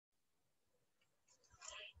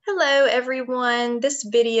Hello everyone. This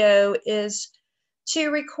video is to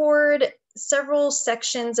record several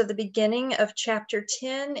sections of the beginning of chapter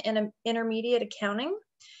 10 in intermediate accounting.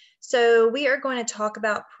 So we are going to talk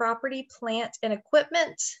about property, plant, and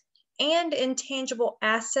equipment and intangible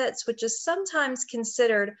assets, which is sometimes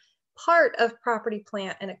considered part of property,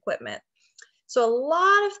 plant, and equipment. So a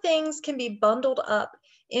lot of things can be bundled up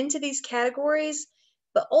into these categories,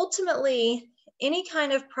 but ultimately any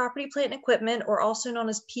kind of property, plant, and equipment, or also known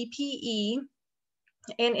as PPE,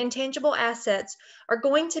 and intangible assets are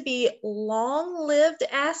going to be long-lived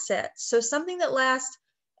assets. So something that lasts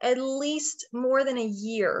at least more than a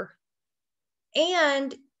year.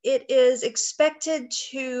 And it is expected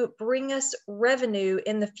to bring us revenue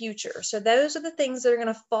in the future. So those are the things that are going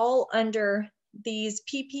to fall under these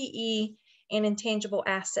PPE and intangible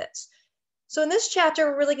assets. So in this chapter,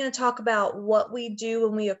 we're really going to talk about what we do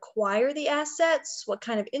when we acquire the assets, what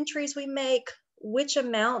kind of entries we make, which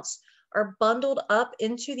amounts are bundled up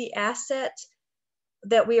into the asset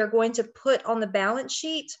that we are going to put on the balance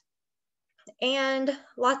sheet, and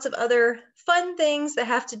lots of other fun things that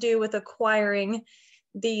have to do with acquiring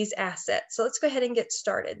these assets. So let's go ahead and get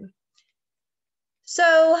started.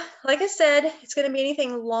 So like I said, it's going to be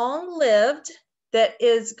anything long-lived that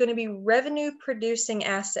is going to be revenue-producing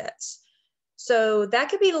assets. So that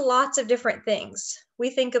could be lots of different things.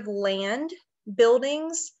 We think of land,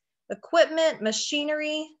 buildings, equipment,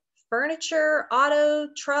 machinery, furniture, auto,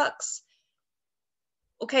 trucks.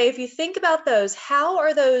 Okay, if you think about those, how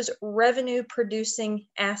are those revenue producing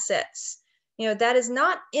assets? You know, that is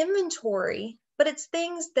not inventory, but it's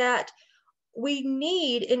things that we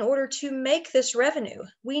need in order to make this revenue.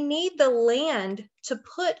 We need the land to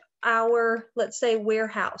put our, let's say,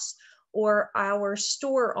 warehouse or our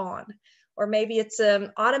store on, or maybe it's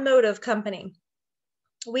an automotive company.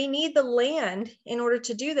 We need the land in order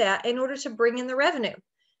to do that, in order to bring in the revenue.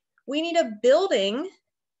 We need a building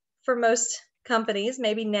for most companies,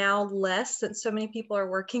 maybe now less since so many people are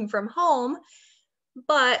working from home,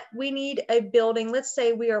 but we need a building. Let's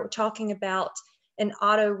say we are talking about an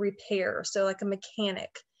auto repair, so like a mechanic.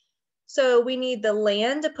 So we need the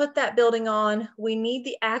land to put that building on. We need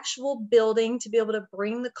the actual building to be able to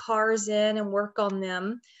bring the cars in and work on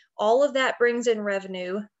them. All of that brings in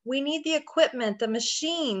revenue. We need the equipment, the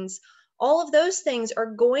machines. All of those things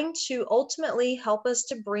are going to ultimately help us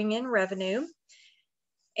to bring in revenue.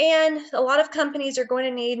 And a lot of companies are going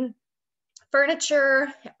to need furniture,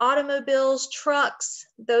 automobiles, trucks.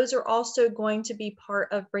 Those are also going to be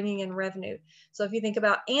part of bringing in revenue. So if you think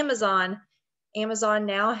about Amazon, Amazon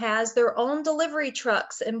now has their own delivery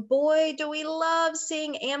trucks, and boy, do we love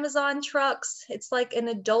seeing Amazon trucks. It's like an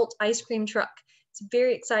adult ice cream truck. It's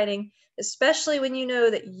very exciting, especially when you know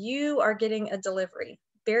that you are getting a delivery.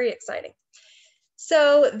 Very exciting.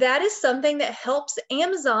 So that is something that helps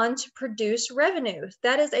Amazon to produce revenue.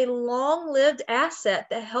 That is a long-lived asset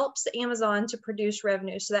that helps Amazon to produce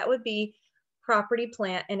revenue. So that would be property,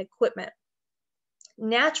 plant, and equipment.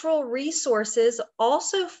 Natural resources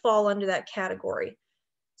also fall under that category.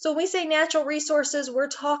 So when we say natural resources, we're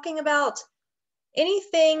talking about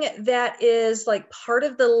anything that is like part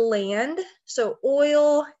of the land. So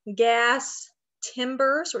oil, gas,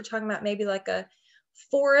 timber. So we're talking about maybe like a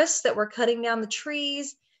forest that we're cutting down the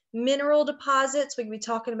trees, mineral deposits. We could be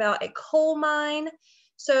talking about a coal mine.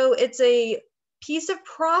 So it's a piece of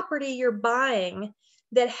property you're buying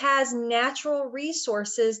that has natural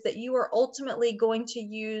resources that you are ultimately going to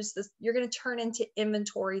use. You're going to turn into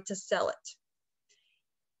inventory to sell it.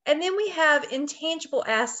 And then we have intangible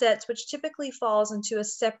assets, which typically falls into a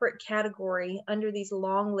separate category under these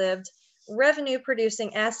long-lived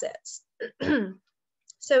revenue-producing assets.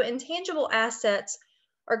 So intangible assets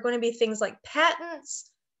are going to be things like patents,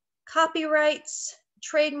 copyrights,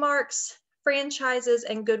 trademarks, franchises,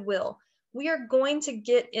 and goodwill. We are going to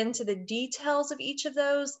get into the details of each of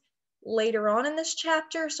those later on in this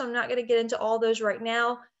chapter, so I'm not going to get into all those right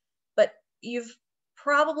now, but you've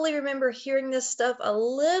probably remember hearing this stuff a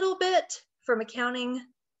little bit from Accounting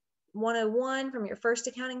 101 from your first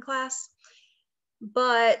accounting class,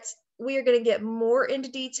 but we are going to get more into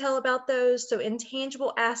detail about those. So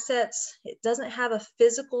intangible assets, it doesn't have a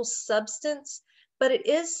physical substance, but it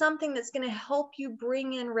is something that's going to help you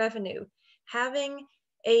bring in revenue. Having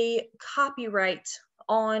a copyright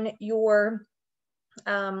on your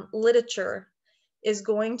literature is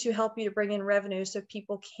going to help you to bring in revenue so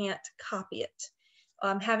people can't copy it.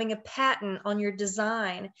 Having a patent on your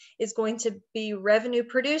design is going to be revenue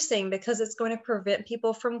producing because it's going to prevent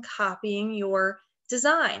people from copying your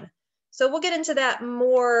design. So we'll get into that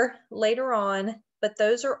more later on, but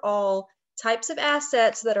those are all types of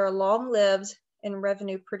assets that are long-lived and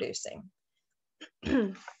revenue producing.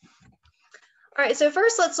 All right, so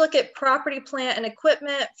first let's look at property, plant, and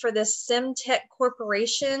equipment for this Semtech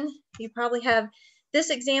Corporation. You probably have this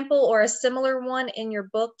example or a similar one in your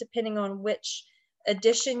book, depending on which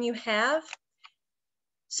edition you have.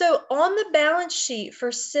 So on the balance sheet for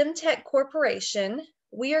Semtech Corporation,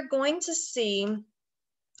 we are going to see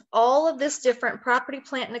all of this different property,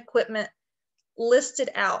 plant, and equipment listed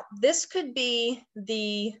out. This could be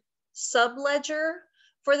the subledger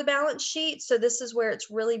for the balance sheet. So this is where it's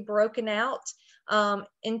really broken out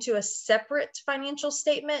into a separate financial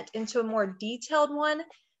statement, into a more detailed one.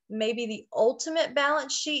 Maybe the ultimate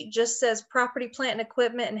balance sheet just says property, plant, and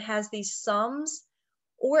equipment and has these sums,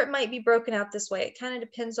 or it might be broken out this way. It kind of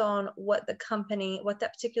depends on what the company, what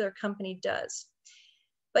that particular company does.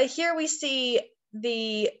 But here we see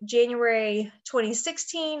the January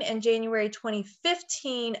 2016 and January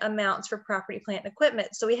 2015 amounts for property, plant, and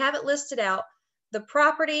equipment. So we have it listed out, the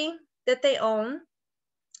property that they own,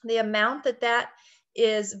 the amount that that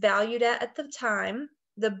is valued at the time,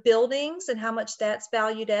 the buildings and how much that's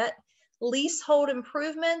valued at, leasehold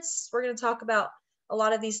improvements. We're going to talk about a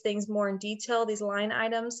lot of these things more in detail, these line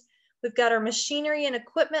items. We've got our machinery and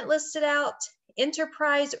equipment listed out,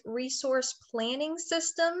 enterprise resource planning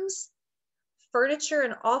systems, furniture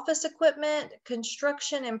and office equipment,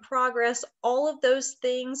 construction in progress. All of those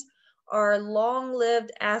things are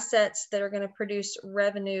long-lived assets that are going to produce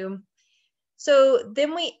revenue. So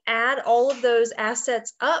then we add all of those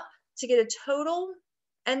assets up to get a total,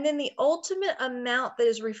 and then the ultimate amount that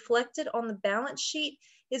is reflected on the balance sheet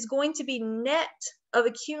is going to be net of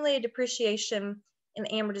accumulated depreciation and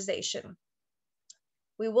amortization.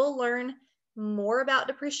 We will learn more about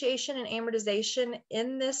depreciation and amortization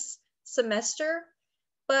in this semester,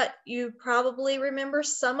 but you probably remember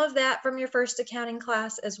some of that from your first accounting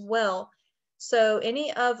class as well. So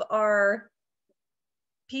any of our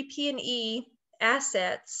PP&E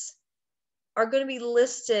assets are going to be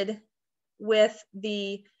listed with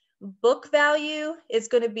the book value is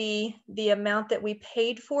going to be the amount that we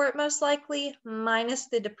paid for it most likely minus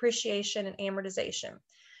the depreciation and amortization.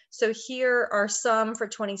 So here are some for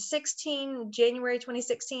 2016. January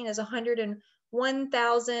 2016 is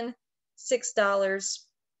 $101,006,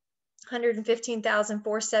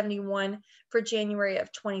 $115,471 for January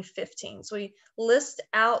of 2015. So we list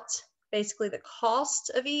out basically the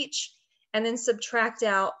cost of each and then subtract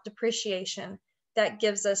out depreciation. That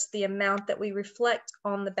gives us the amount that we reflect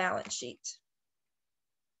on the balance sheet.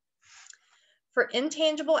 For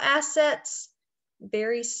intangible assets,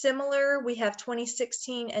 very similar. We have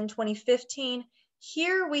 2016 and 2015.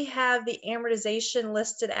 Here we have the amortization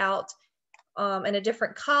listed out in a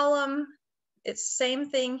different column. It's the same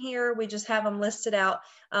thing here. We just have them listed out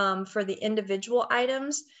for the individual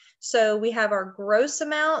items. So we have our gross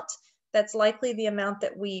amount. That's likely the amount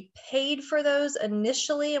that we paid for those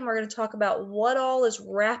initially, and we're going to talk about what all is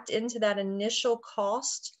wrapped into that initial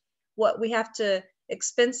cost, what we have to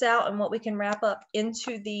expense out and what we can wrap up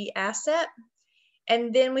into the asset.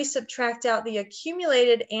 And then we subtract out the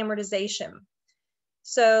accumulated amortization.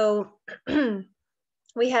 So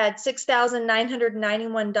we had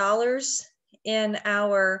 $6,991 in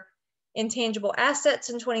our intangible assets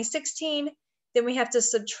in 2016. Then we have to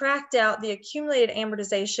subtract out the accumulated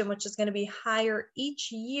amortization, which is going to be higher each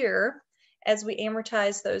year as we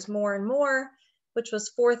amortize those more and more, which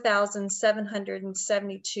was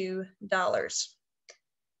 $4,772.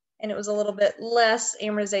 And it was a little bit less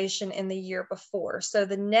amortization in the year before. So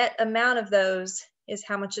the net amount of those is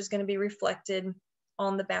how much is going to be reflected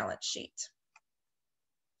on the balance sheet.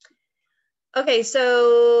 Okay,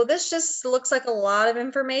 so this just looks like a lot of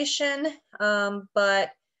information,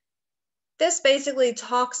 but this basically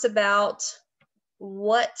talks about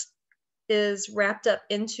what is wrapped up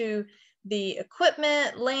into the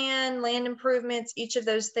equipment, land improvements, each of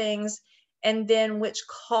those things, and then which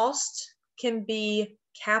cost can be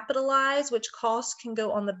capitalized, which costs can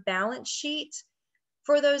go on the balance sheet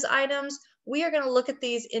for those items. We are going to look at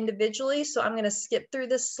these individually, so I'm going to skip through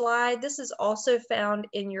this slide. This is also found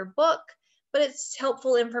in your book, but it's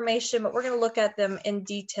helpful information, but we're going to look at them in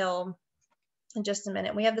detail in just a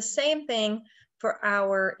minute. We have the same thing for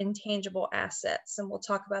our intangible assets, and we'll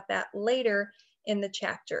talk about that later in the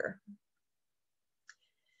chapter.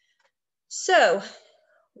 So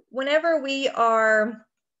whenever we are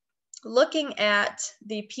looking at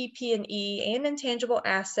the PP&E and intangible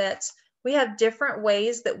assets, we have different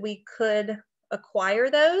ways that we could acquire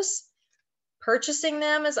those. Purchasing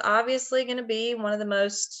them is obviously going to be one of the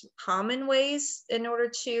most common ways in order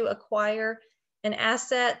to acquire an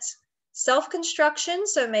asset. Self-construction,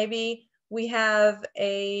 so maybe we have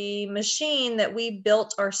a machine that we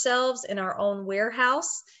built ourselves in our own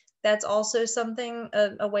warehouse That's also something,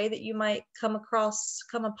 a way that you might come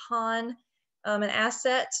upon an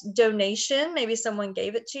asset. Donation, maybe someone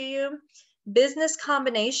gave it to you. Business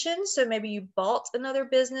combination, so maybe you bought another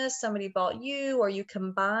business, somebody bought you, or you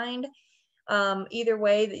combined. Either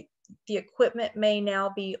way, the equipment may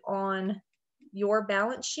now be on your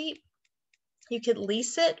balance sheet. You could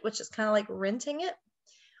lease it, which is kind of like renting it,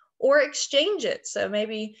 or exchange it. So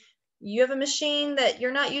maybe you have a machine that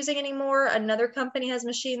you're not using anymore, another company has a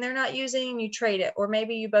machine they're not using, you trade it. Or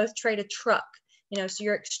maybe you both trade a truck, so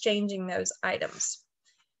you're exchanging those items.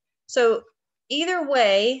 So either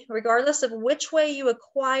way, regardless of which way you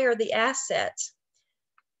acquire the asset,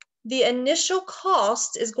 the initial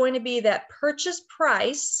cost is going to be that purchase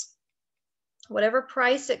price, whatever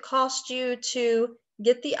price it cost you to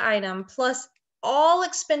get the item, plus all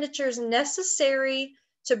expenditures necessary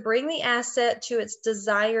to bring the asset to its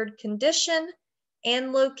desired condition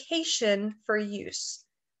and location for use.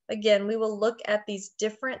 Again, we will look at these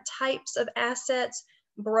different types of assets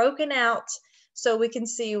broken out so we can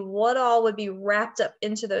see what all would be wrapped up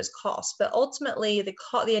into those costs. But ultimately,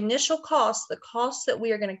 the initial cost, the cost that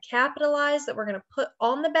we are going to capitalize, that we're going to put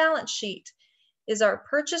on the balance sheet, is our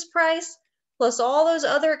purchase price plus all those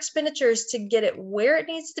other expenditures to get it where it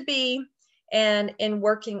needs to be and in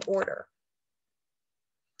working order.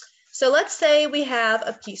 So let's say we have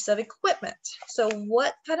a piece of equipment. So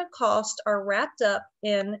what kind of costs are wrapped up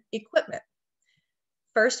in equipment?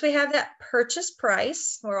 First, we have that purchase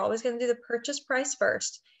price. We're always going to do the purchase price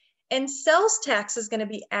first. And sales tax is going to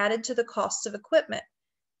be added to the cost of equipment.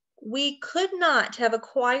 We could not have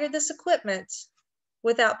acquired this equipment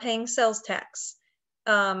without paying sales tax.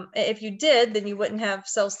 If you did, then you wouldn't have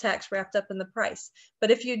sales tax wrapped up in the price.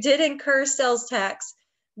 But if you did incur sales tax,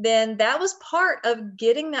 then that was part of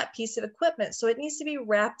getting that piece of equipment. So it needs to be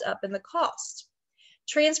wrapped up in the cost.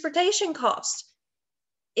 Transportation cost.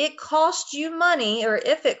 It cost you money, or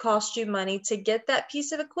if it cost you money to get that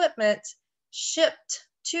piece of equipment shipped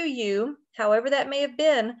to you, however that may have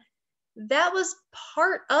been, that was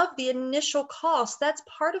part of the initial cost. That's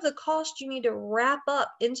part of the cost you need to wrap up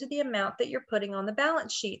into the amount that you're putting on the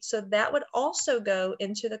balance sheet. So that would also go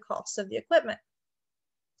into the cost of the equipment.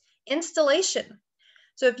 Installation.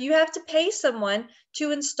 So if you have to pay someone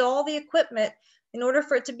to install the equipment in order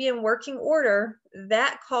for it to be in working order,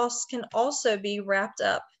 that cost can also be wrapped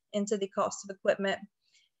up into the cost of equipment.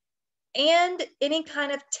 And any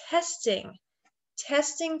kind of testing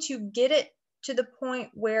to get it to the point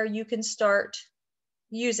where you can start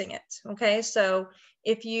using it. Okay, so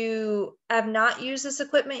if you have not used this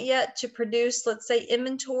equipment yet to produce, let's say,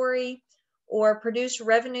 inventory or produce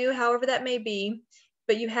revenue, however that may be,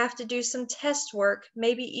 but you have to do some test work,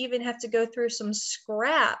 maybe even have to go through some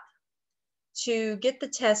scrap to get the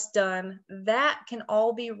test done, that can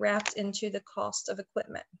all be wrapped into the cost of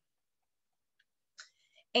equipment.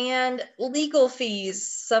 And legal fees.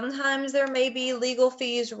 Sometimes there may be legal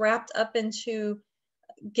fees wrapped up into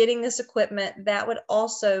getting this equipment. That would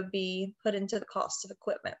also be put into the cost of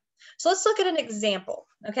equipment. So let's look at an example.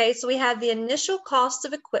 Okay, so we have the initial cost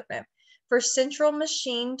of equipment for Central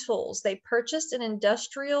Machine Tools. They purchased an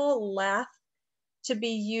industrial lathe to be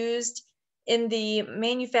used in the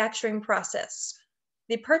manufacturing process.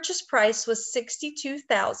 The purchase price was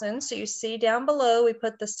 $62,000. So you see down below, we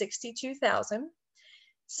put the $62,000.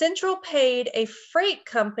 Central paid a freight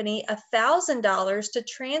company $1,000 to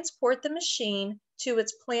transport the machine to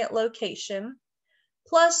its plant location,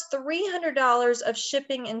 plus $300 of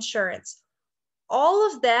shipping insurance. All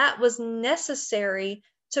of that was necessary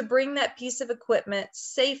to bring that piece of equipment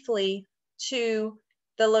safely to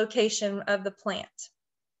the location of the plant.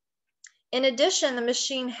 In addition, the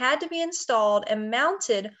machine had to be installed and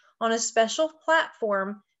mounted on a special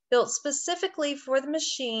platform built specifically for the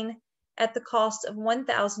machine at the cost of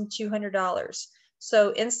 $1,200.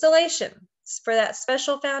 So installation for that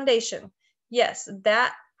special foundation, yes,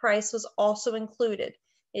 that price was also included.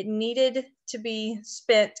 It needed to be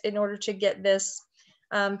spent in order to get this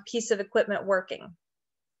piece of equipment working.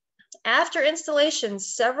 After installation,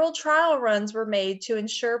 several trial runs were made to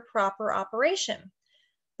ensure proper operation.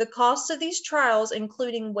 The cost of these trials,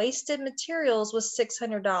 including wasted materials, was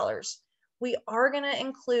 $600. We are going to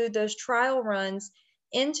include those trial runs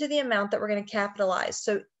into the amount that we're going to capitalize.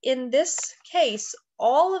 So in this case,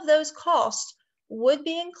 all of those costs would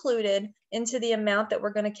be included into the amount that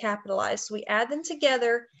we're going to capitalize. So we add them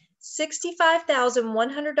together.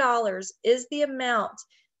 $65,100 is the amount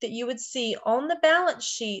that you would see on the balance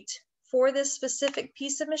sheet for this specific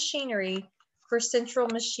piece of machinery for Central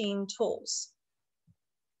Machine Tools.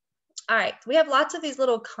 All right, we have lots of these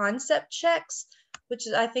little concept checks, which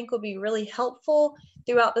I think will be really helpful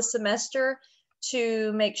throughout the semester.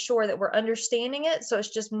 to make sure that we're understanding it. So it's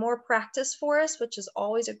just more practice for us, which is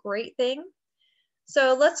always a great thing.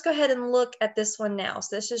 So let's go ahead and look at this one now.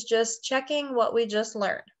 So this is just checking what we just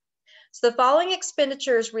learned. So the following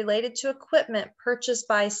expenditures related to equipment purchased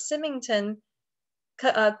by Symington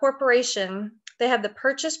Corporation. They have the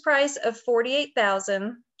purchase price of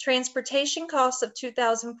 $48,000, transportation costs of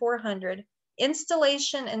 $2,400,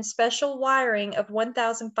 installation and special wiring of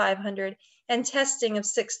 $1,500, and testing of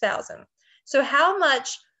 $6,000. So how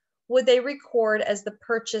much would they record as the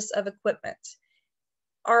purchase of equipment?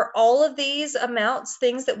 Are all of these amounts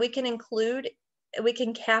things that we can include, we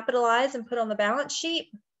can capitalize and put on the balance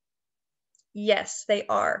sheet? Yes, they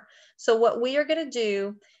are. So what we are going to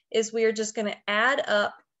do is we are just going to add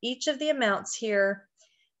up each of the amounts here,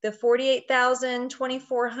 the 48,000,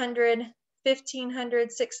 2,400,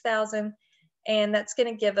 1,500, 6,000, and that's going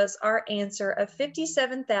to give us our answer of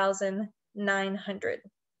 57,900.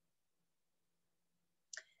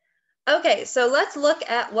 Okay, so let's look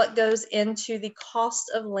at what goes into the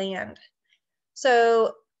cost of land.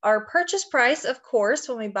 So our purchase price, of course,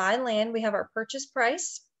 when we buy land, we have our purchase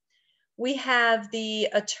price. We have the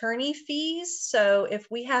attorney fees. So if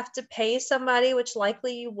we have to pay somebody, which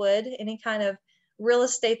likely you would, any kind of real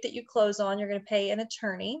estate that you close on, you're going to pay an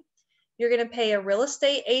attorney. You're going to pay a real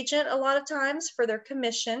estate agent a lot of times for their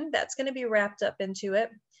commission. That's going to be wrapped up into it.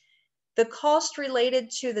 The cost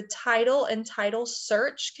related to the title and title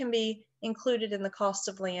search can be included in the cost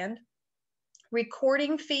of land.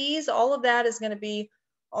 Recording fees, all of that is going to be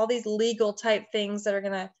all these legal type things that are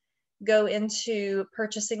going to go into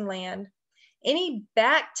purchasing land. Any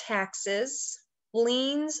back taxes,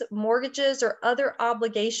 liens, mortgages, or other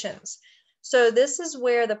obligations. So this is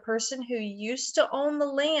where the person who used to own the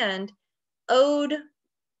land owed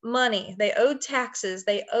money. They owed taxes.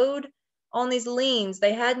 They owed on these liens.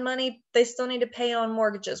 They had money they still need to pay on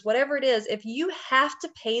mortgages. Whatever it is, if you have to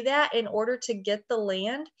pay that in order to get the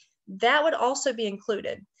land, that would also be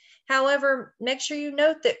included. However, make sure you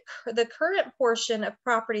note that the current portion of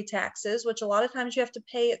property taxes, which a lot of times you have to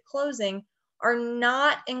pay at closing, are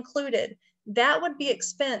not included. That would be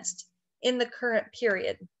expensed in the current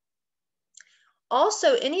period.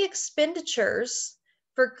 Also, any expenditures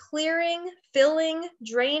for clearing, filling,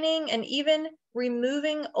 draining, and even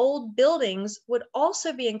removing old buildings would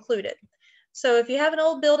also be included. So if you have an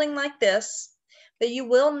old building like this that you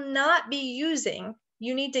will not be using,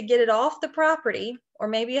 you need to get it off the property, or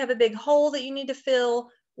maybe you have a big hole that you need to fill,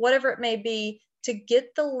 whatever it may be, to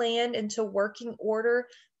get the land into working order.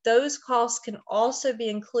 Those costs can also be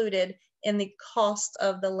included in the cost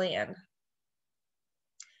of the land.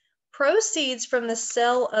 Proceeds from the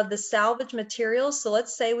sale of the salvage materials. So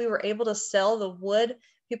let's say we were able to sell the wood.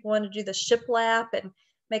 People want to do the shiplap and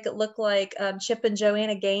make it look like Chip and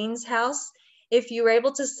Joanna Gaines' house. If you were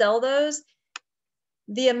able to sell those,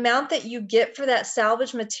 the amount that you get for that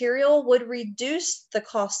salvage material would reduce the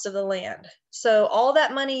cost of the land. So all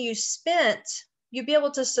that money you spent, you'd be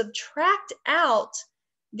able to subtract out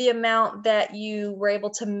the amount that you were able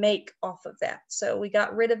to make off of that. So we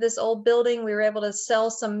got rid of this old building. We were able to sell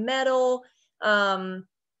some metal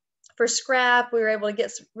for scrap. We were able to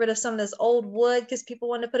get rid of some of this old wood because people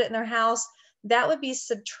wanted to put it in their house. That would be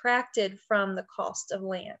subtracted from the cost of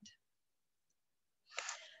land.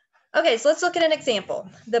 Okay, so let's look at an example.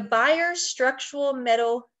 The Byers Structural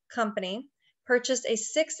Metal Company purchased a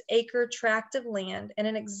 6-acre tract of land and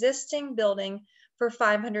an existing building for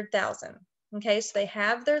 $500,000. Okay, so they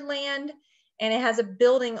have their land and it has a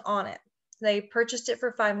building on it. They purchased it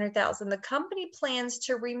for $500,000. The company plans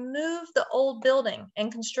to remove the old building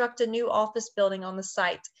and construct a new office building on the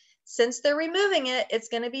site. Since they're removing it, it's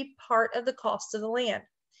going to be part of the cost of the land.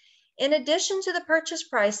 In addition to the purchase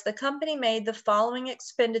price, the company made the following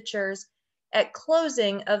expenditures at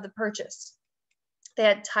closing of the purchase. They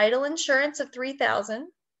had title insurance of $3,000.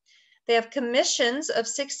 They have commissions of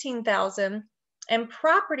 $16,000 and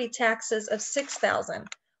property taxes of $6,000.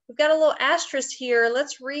 We've got a little asterisk here.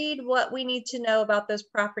 Let's read what we need to know about those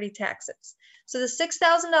property taxes. So the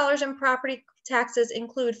 $6,000 in property taxes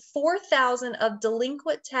include $4,000 of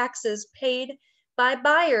delinquent taxes paid by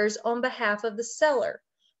buyers on behalf of the seller.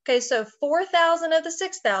 Okay, so $4,000 of the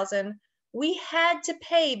 $6,000 we had to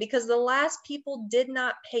pay because the last people did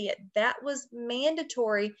not pay it. That was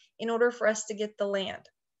mandatory in order for us to get the land.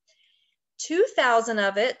 $2,000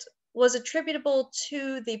 of it was attributable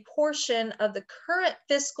to the portion of the current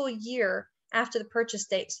fiscal year after the purchase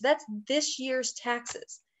date. So that's this year's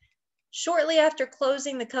taxes. Shortly after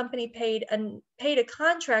closing, the company paid a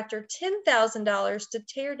contractor $10,000 to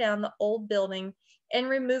tear down the old building and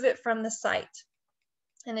remove it from the site.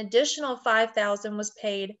 An additional $5,000 was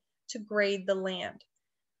paid to grade the land.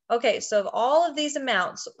 Okay, so of all of these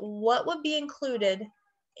amounts, what would be included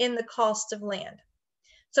in the cost of land?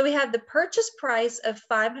 So we have the purchase price of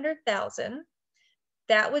 $500,000.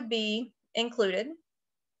 That would be included.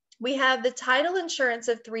 We have the title insurance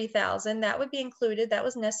of $3,000. That would be included. That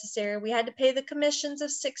was necessary. We had to pay the commissions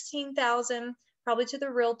of $16,000, probably to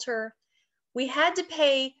the realtor. We had to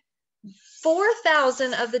pay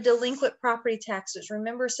 $4,000 of the delinquent property taxes.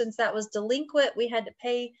 Remember, since that was delinquent, we had to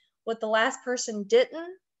pay what the last person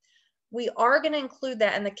didn't. We are going to include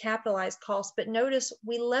that in the capitalized cost, but notice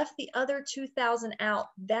we left the other $2,000 out.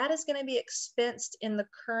 That is going to be expensed in the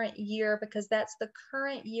current year because that's the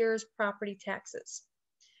current year's property taxes.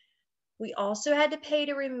 We also had to pay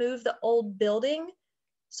to remove the old building.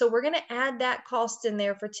 So we're going to add that cost in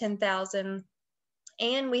there for $10,000.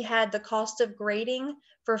 And we had the cost of grading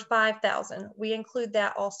for $5,000. We include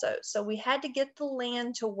that also. So we had to get the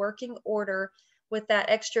land to working order with that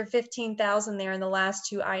extra $15,000 there in the last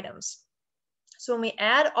two items. So when we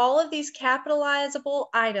add all of these capitalizable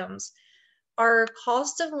items, our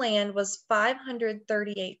cost of land was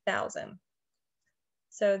 $538,000.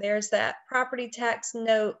 So there's that property tax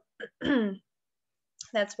note.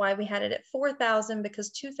 That's why we had it at $4,000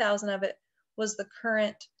 because $2,000 of it was the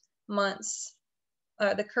current month's,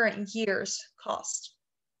 the current year's cost.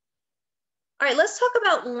 All right, let's talk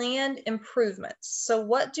about land improvements. So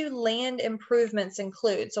what do land improvements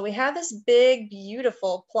include? So we have this big,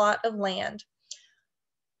 beautiful plot of land.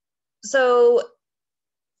 So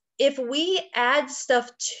if we add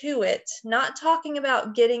stuff to it, not talking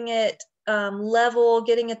about getting it level,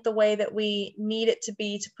 getting it the way that we need it to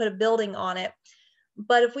be to put a building on it,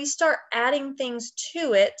 but if we start adding things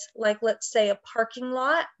to it, like let's say a parking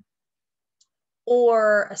lot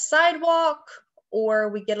or a sidewalk, or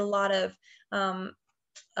we get a lot of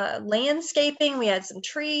landscaping, we add some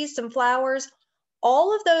trees, some flowers,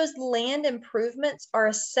 all of those land improvements are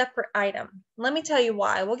a separate item. Let me tell you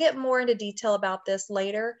why. We'll get more into detail about this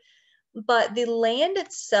later, but the land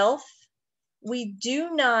itself, we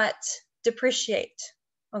do not depreciate,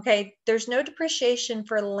 okay? There's no depreciation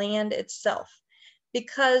for land itself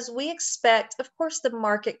because we expect, of course, the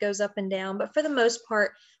market goes up and down, but for the most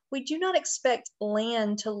part, we do not expect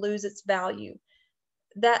land to lose its value.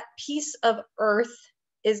 That piece of earth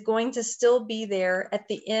is going to still be there at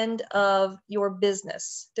the end of your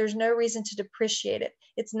business. There's no reason to depreciate it.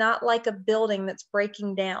 It's not like a building that's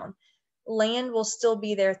breaking down. Land will still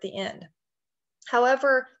be there at the end.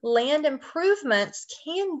 However, land improvements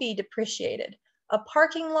can be depreciated. A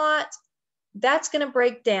parking lot, that's going to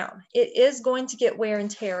break down. It is going to get wear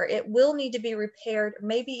and tear. It will need to be repaired,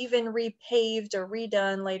 maybe even repaved or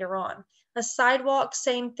redone later on. A sidewalk,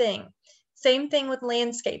 same thing. Same thing with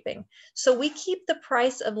landscaping. So we keep the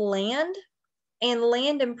price of land and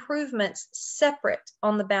land improvements separate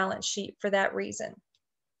on the balance sheet for that reason.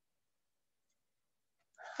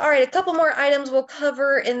 All right, a couple more items we'll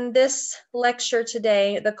cover in this lecture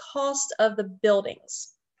today, the cost of the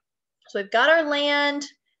buildings. So we've got our land,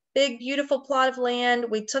 big, beautiful plot of land.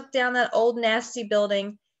 We took down that old nasty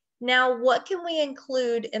building. Now, what can we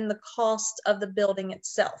include in the cost of the building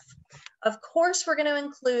itself? Of course, we're going to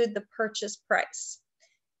include the purchase price.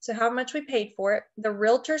 So how much we paid for it, the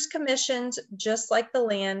realtor's commissions, just like the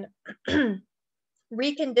land,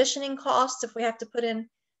 reconditioning costs if we have to put in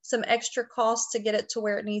some extra costs to get it to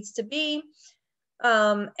where it needs to be,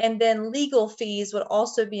 and then legal fees would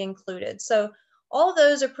also be included. So all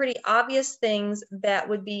those are pretty obvious things that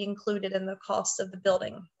would be included in the cost of the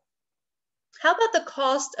building. How about the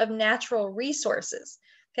cost of natural resources?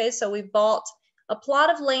 Okay, so we bought a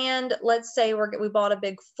plot of land. Let's say we bought a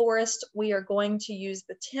big forest. We are going to use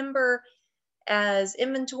the timber as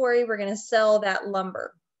inventory. We're going to sell that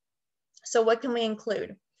lumber. So what can we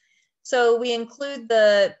include? So we include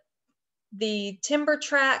the timber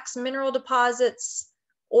tracts, mineral deposits,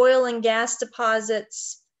 oil and gas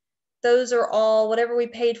deposits. Those are all whatever we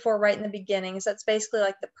paid for right in the beginning. So that's basically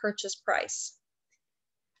like the purchase price.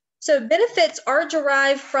 So benefits are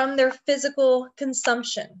derived from their physical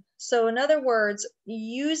consumption. So in other words,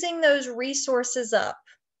 using those resources up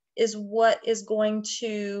is what is going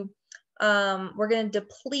to, we're going to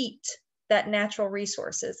deplete that natural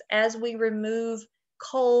resources as we remove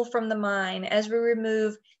coal from the mine, as we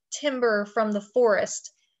remove timber from the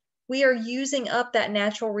forest. We are using up that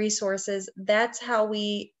natural resources. That's how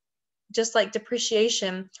we, just like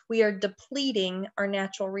depreciation, we are depleting our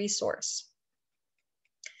natural resource.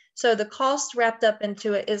 So the cost wrapped up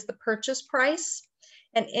into it is the purchase price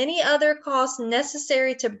and any other costs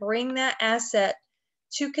necessary to bring that asset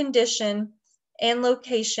to condition and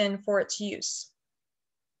location for its use.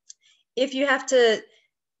 If you have to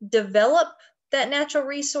develop that natural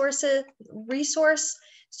resource,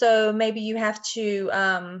 So maybe you have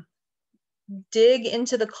to dig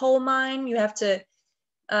into the coal mine. You have to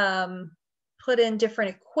put in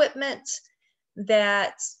different equipment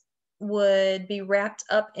that would be wrapped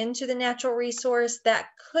up into the natural resource that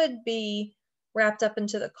could be wrapped up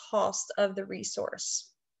into the cost of the resource.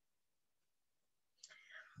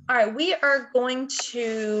 All right, we are going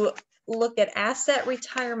to look at asset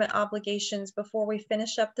retirement obligations before we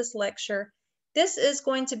finish up this lecture. This is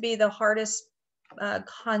going to be the hardest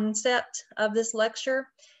concept of this lecture.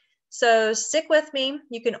 So stick with me.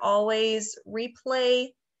 You can always replay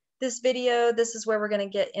this video. This is where we're going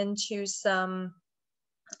to get into some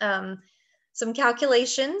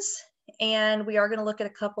calculations, and we are going to look at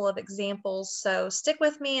a couple of examples. So stick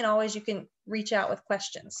with me, and always you can reach out with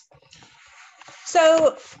questions.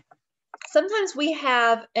 So sometimes we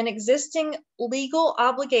have an existing legal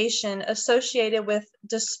obligation associated with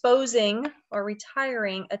disposing or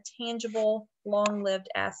retiring a tangible, long-lived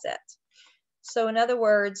asset. So in other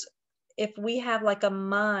words, if we have like a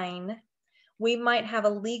mine, we might have a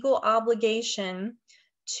legal obligation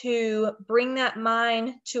to bring that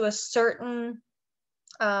mine to a certain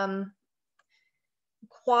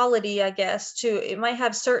quality, I guess. It might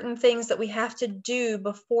have certain things that we have to do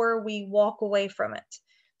before we walk away from it.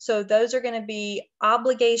 So those are going to be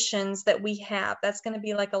obligations that we have. That's going to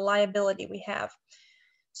be like a liability we have.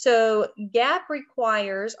 So GAAP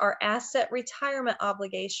requires our asset retirement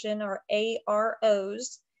obligation, or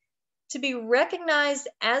AROs, to be recognized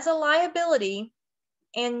as a liability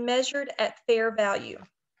and measured at fair value,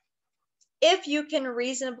 if you can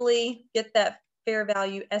reasonably get that fair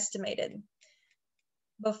value estimated.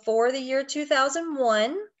 Before the year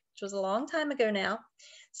 2001, which was a long time ago now,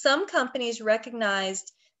 some companies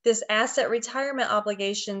recognized this asset retirement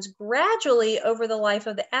obligations gradually over the life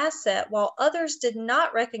of the asset, while others did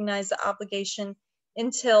not recognize the obligation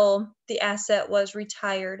until the asset was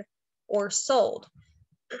retired or sold.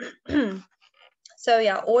 So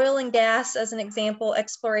yeah, oil and gas, as an example,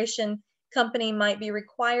 exploration company might be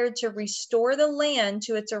required to restore the land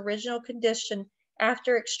to its original condition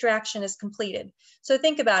after extraction is completed. So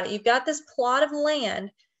think about it. You've got this plot of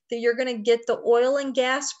land that you're going to get the oil and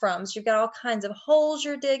gas from. So you've got all kinds of holes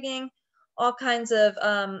you're digging, all kinds of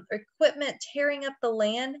equipment tearing up the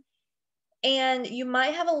land. And you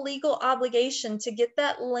might have a legal obligation to get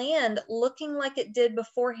that land looking like it did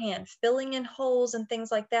beforehand, filling in holes and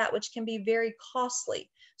things like that, which can be very costly.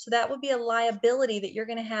 So that would be a liability that you're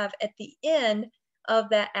going to have at the end of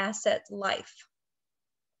that asset's life.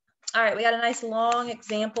 All right, we got a nice long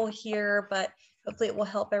example here, but hopefully it will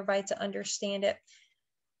help everybody to understand it.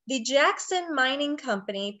 The Jackson Mining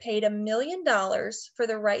Company paid $1 million for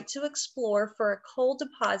the right to explore for a coal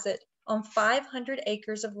deposit on 500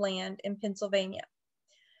 acres of land in Pennsylvania.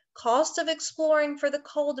 Cost of exploring for the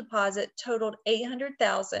coal deposit totaled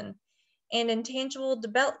 $800,000, and intangible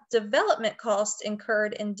development costs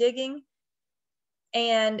incurred in digging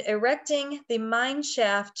and erecting the mine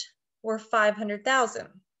shaft were $500,000.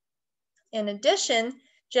 In addition,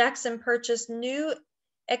 Jackson purchased new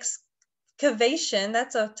excavation,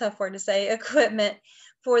 that's a tough word to say, equipment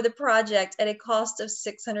for the project at a cost of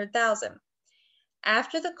 $600,000.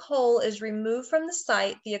 After the coal is removed from the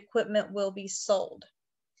site, the equipment will be sold.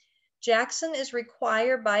 Jackson is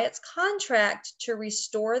required by its contract to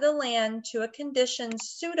restore the land to a condition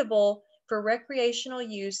suitable for recreational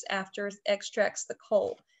use after it extracts the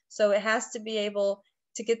coal. So it has to be able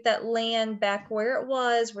to get that land back where it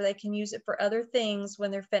was, where they can use it for other things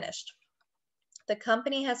when they're finished. The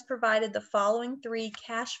company has provided the following 3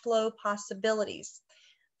 cash flow possibilities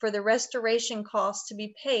for the restoration costs to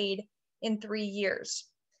be paid in 3 years.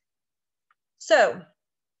 So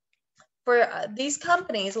for these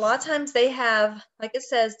companies, a lot of times they have, like it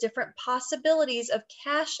says, different possibilities of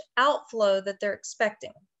cash outflow that they're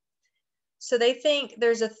expecting. So they think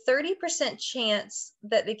there's a 30% chance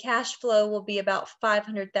that the cash flow will be about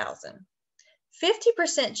 $500,000,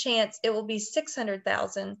 50% chance it will be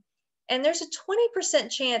 $600,000, and there's a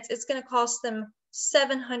 20% chance it's going to cost them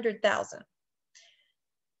 $700,000.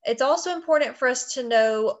 It's also important for us to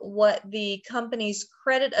know what the company's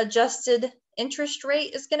credit adjusted interest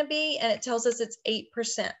rate is going to be, and it tells us it's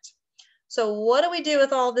 8%. So what do we do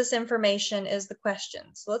with all this information is the question.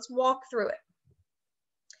 So let's walk through it.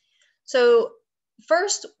 So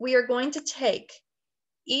first, we are going to take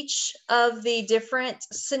each of the different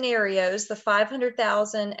scenarios, the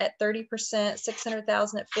 500,000 at 30%,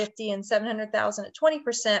 600,000 at 50, and 700,000 at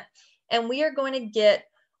 20%, and we are going to get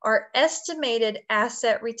our estimated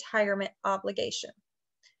asset retirement obligation.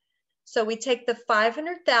 So we take the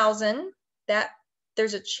 500,000, that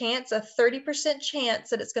there's a chance, a 30% chance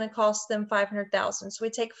that it's going to cost them 500,000. So we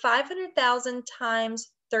take 500,000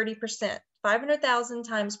 times 30%. 500,000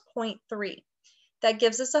 times 0.3. That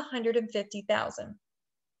gives us 150,000.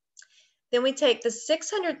 Then we take the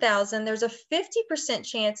 600,000. There's a 50%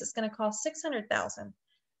 chance it's going to cost 600,000.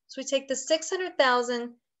 So we take the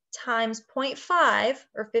 600,000 times 0.5,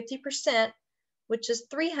 or 50%, which is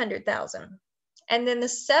 300,000. And then the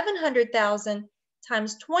 700,000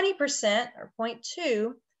 times 20%, or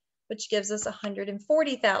 0.2, which gives us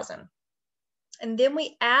 140,000. And then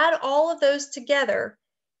we add all of those together,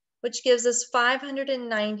 which gives us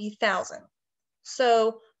 590,000.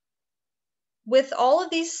 So with all of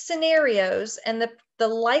these scenarios and the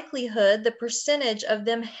likelihood, the percentage of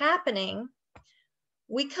them happening,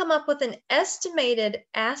 we come up with an estimated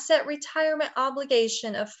asset retirement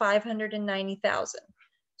obligation of 590,000.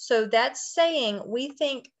 So that's saying we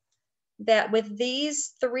think that with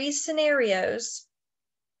these three scenarios,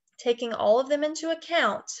 taking all of them into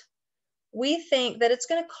account, we think that it's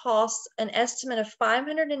going to cost an estimate of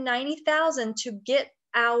 590,000 to get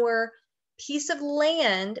our piece of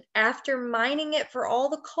land after mining it for all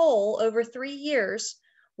the coal over 3 years.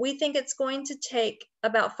 We think it's going to take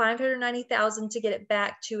about 590,000 to get it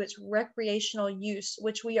back to its recreational use,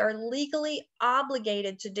 which we are legally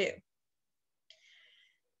obligated to do.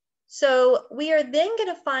 So we are then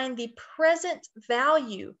going to find the present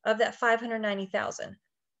value of that 590,000.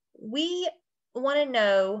 We want to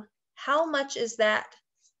know how much is that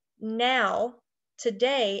now,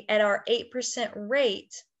 today, at our 8%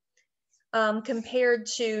 rate compared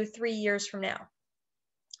to 3 years from now.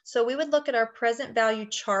 So we would look at our present value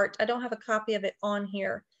chart. I don't have a copy of it on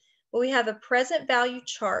here, but we have a present value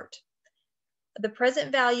chart. The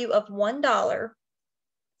present value of $1,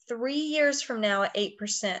 3 years from now at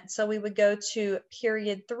 8%. So we would go to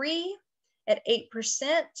period 3 at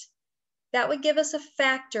 8%. That would give us a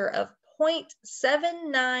factor of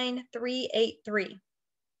 0.79383.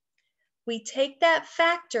 We take that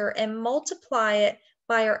factor and multiply it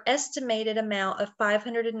by our estimated amount of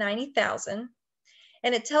 590,000,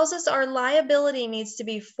 and it tells us our liability needs to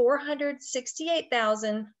be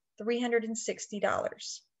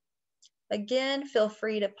 $468,360. Again, feel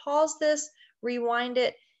free to pause this, rewind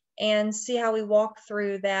it, and see how we walk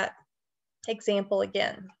through that example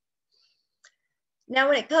again. Now,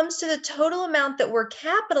 when it comes to the total amount that we're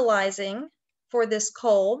capitalizing for this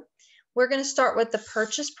coal, we're going to start with the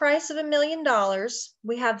purchase price of $1 million.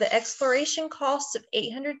 We have the exploration cost of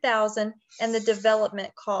 $800,000 and the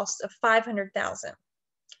development cost of $500,000.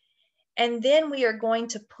 And then we are going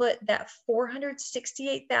to put that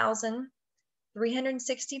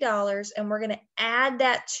 $468,360, and we're going to add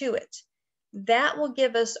that to it. That will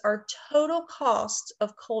give us our total cost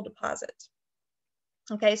of coal deposit.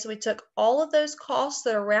 Okay, so we took all of those costs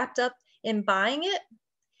that are wrapped up in buying it,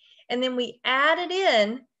 and then we added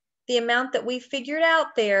in the amount that we figured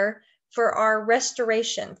out there for our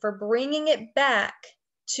restoration, for bringing it back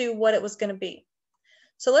to what it was going to be.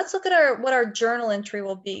 So let's look at what our journal entry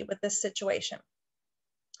will be with this situation.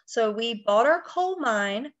 So we bought our coal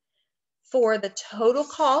mine for the total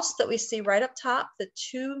cost that we see right up top, the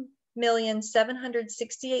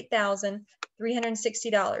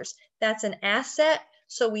 $2,768,360. That's an asset,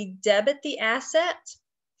 so we debit the asset,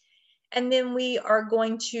 and then we are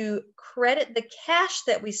going to credit the cash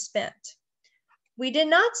that we spent. We did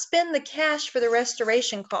not spend the cash for the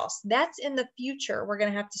restoration costs. That's in the future. We're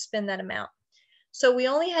going to have to spend that amount. So we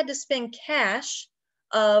only had to spend cash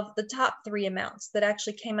of the top three amounts that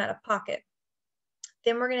actually came out of pocket.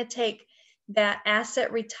 Then we're going to take that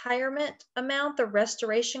asset retirement amount, the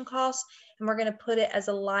restoration costs, and we're going to put it as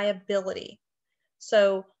a liability.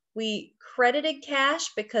 So we credited cash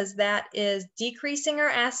because that is decreasing our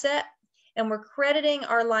asset, and we're crediting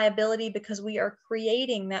our liability because we are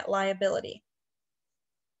creating that liability.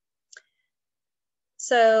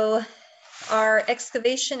 So our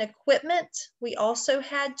excavation equipment, we also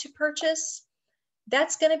had to purchase.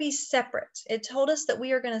 That's going to be separate. It told us that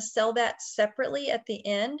we are going to sell that separately at the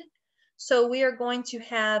end. So we are going to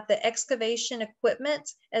have the excavation equipment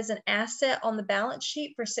as an asset on the balance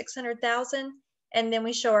sheet for $600,000, and then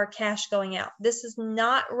we show our cash going out. This is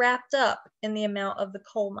not wrapped up in the amount of the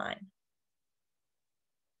coal mine.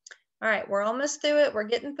 All right, we're almost through it. We're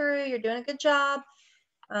getting through. You're doing a good job.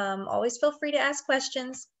 Always feel free to ask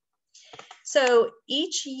questions. So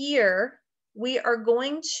each year, we are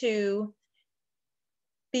going to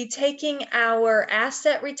be taking our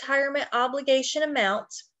asset retirement obligation amount,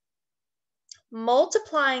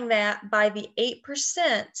 multiplying that by the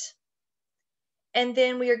 8%, and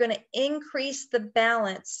then we are going to increase the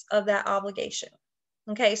balance of that obligation.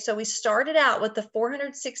 Okay, so we started out with the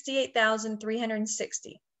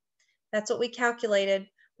 $468,360. That's what we calculated.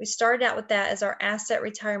 We started out with that as our asset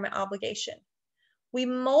retirement obligation. We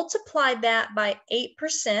multiplied that by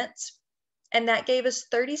 8%, and that gave us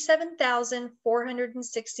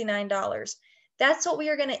 $37,469. That's what we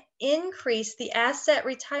are going to increase the asset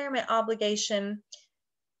retirement obligation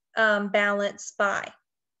balance by.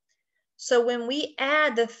 So when we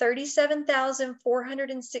add the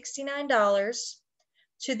 $37,469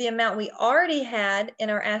 to the amount we already had in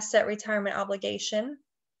our asset retirement obligation,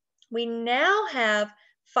 we now have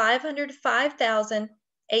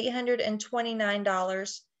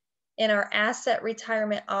 $505,829 in our asset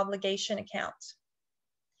retirement obligation account.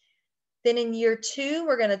 Then in year 2,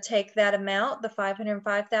 we're going to take that amount, the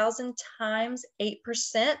 $505,000 times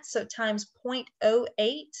 8%, so times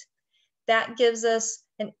 0.08. That gives us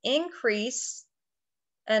an increase,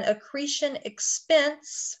 an accretion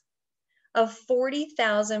expense of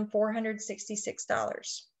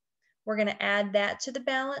 $40,466. We're going to add that to the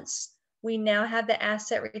balance. We now have the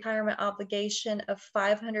asset retirement obligation of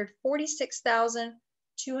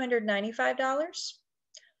 $546,295.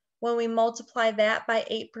 When we multiply that by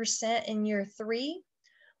 8% in year 3,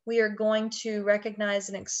 we are going to recognize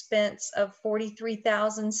an expense of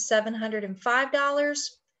 $43,705,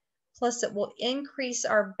 plus it will increase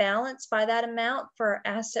our balance by that amount for our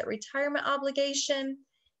asset retirement obligation,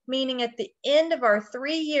 meaning at the end of our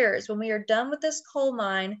 3 years, when we are done with this coal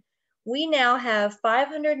mine, we now have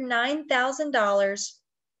 $509,000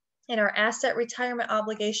 in our asset retirement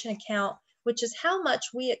obligation account, which is how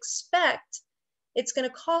much we expect it's going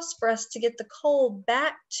to cost for us to get the coal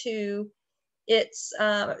back to its,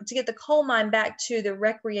 to get the coal mine back to the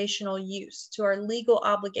recreational use, to our legal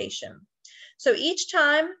obligation. So each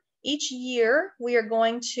year, we are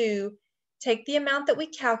going to take the amount that we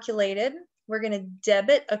calculated. We're going to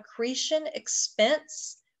debit accretion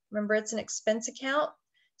expense. Remember, it's an expense account,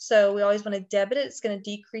 so we always want to debit it. It's going to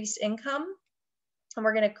decrease income. And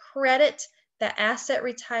we're going to credit the asset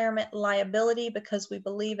retirement liability because we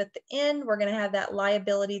believe at the end we're going to have that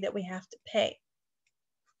liability that we have to pay.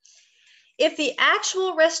 If the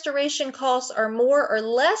actual restoration costs are more or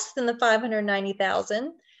less than the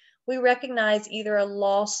 $590,000, we recognize either a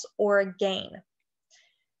loss or a gain.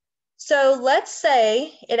 So let's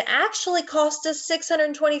say it actually cost us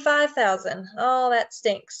 $625,000. Oh, that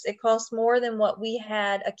stinks. It cost more than what we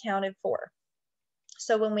had accounted for.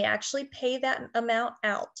 So when we actually pay that amount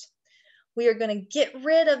out, we are going to get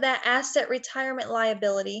rid of that asset retirement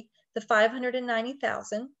liability, the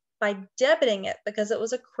 $590,000, by debiting it because it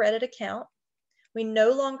was a credit account. We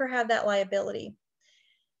no longer have that liability.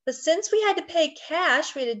 But since we had to pay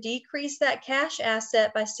cash, we had to decrease that cash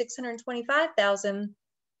asset by $625,000.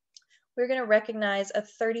 We're going to recognize a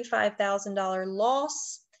 $35,000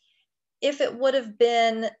 loss. If it would have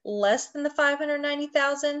been less than the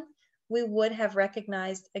 $590,000, we would have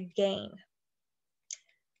recognized a gain.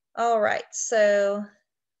 All right, so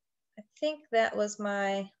I think that was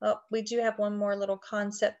my, oh, we do have one more little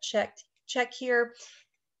concept check here.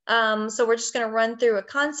 So we're just going to run through a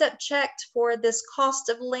concept check for this cost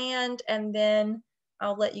of land, and then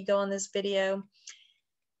I'll let you go on this video.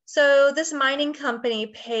 So this mining company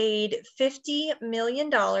paid $50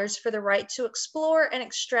 million for the right to explore and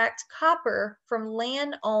extract copper from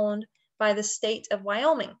land owned by the state of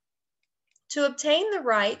Wyoming. To obtain the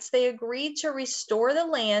rights, they agreed to restore the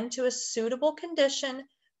land to a suitable condition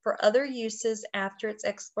for other uses after its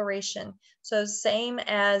exploration. So same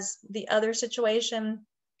as the other situation,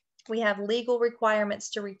 we have legal requirements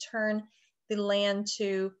to return the land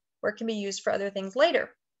to where it can be used for other things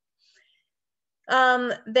later.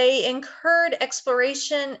 They incurred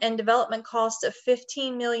exploration and development costs of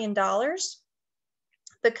 $15 million.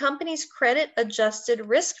 The company's credit adjusted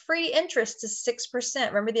risk-free interest to 6%.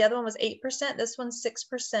 Remember, the other one was 8%, this one's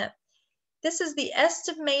 6%. This is the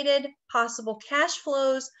estimated possible cash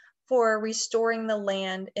flows for restoring the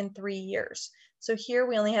land in 3 years. So here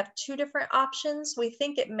we only have 2 different options. We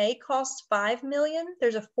think it may cost $5 million.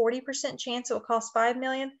 There's a 40% chance it will cost $5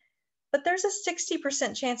 million, but there's a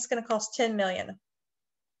 60% chance it's going to cost $10 million.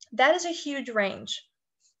 That is a huge range,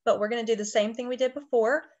 but we're going to do the same thing we did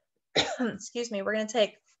before. Excuse me, we're going to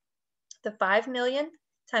take the $5 million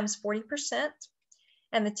times 40%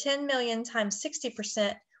 and the $10 million times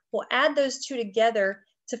 60%. We'll add those two together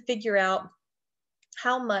to figure out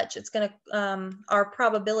how much it's going to, our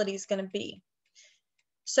probability is going to be.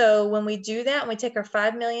 So when we do that, we take our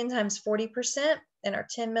 5 million times 40% and our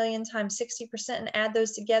 10 million times 60% and add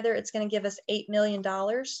those together, it's going to give us $8 million.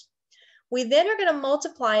 We then are going to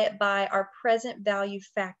multiply it by our present value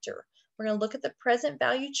factor. We're going to look at the present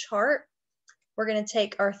value chart. We're going to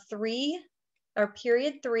take our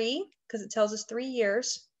period 3, because it tells us 3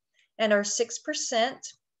 years, and our 6%, and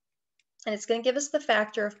it's going to give us the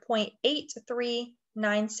factor of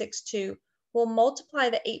 0.83962, We'll multiply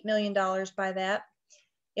the $8 million by that.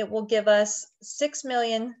 It will give us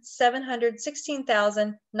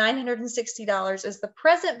 $6,716,960 as the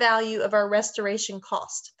present value of our restoration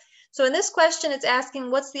cost. So in this question, it's asking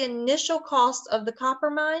what's the initial cost of the copper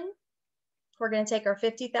mine? We're going to take our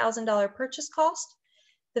 $50,000 purchase cost,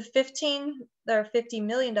 the $50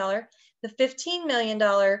 million, the $15 million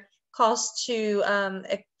cost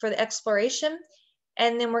for the exploration,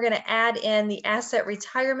 and then we're going to add in the asset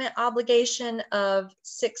retirement obligation of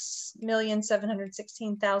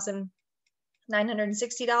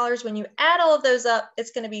 $6,716,960. When you add all of those up,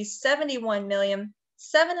 it's going to be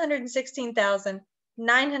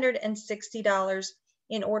 $71,716,960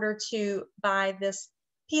 in order to buy this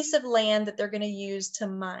piece of land that they're going to use to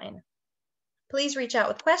mine. Please reach out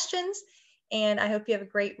with questions, and I hope you have a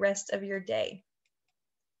great rest of your day.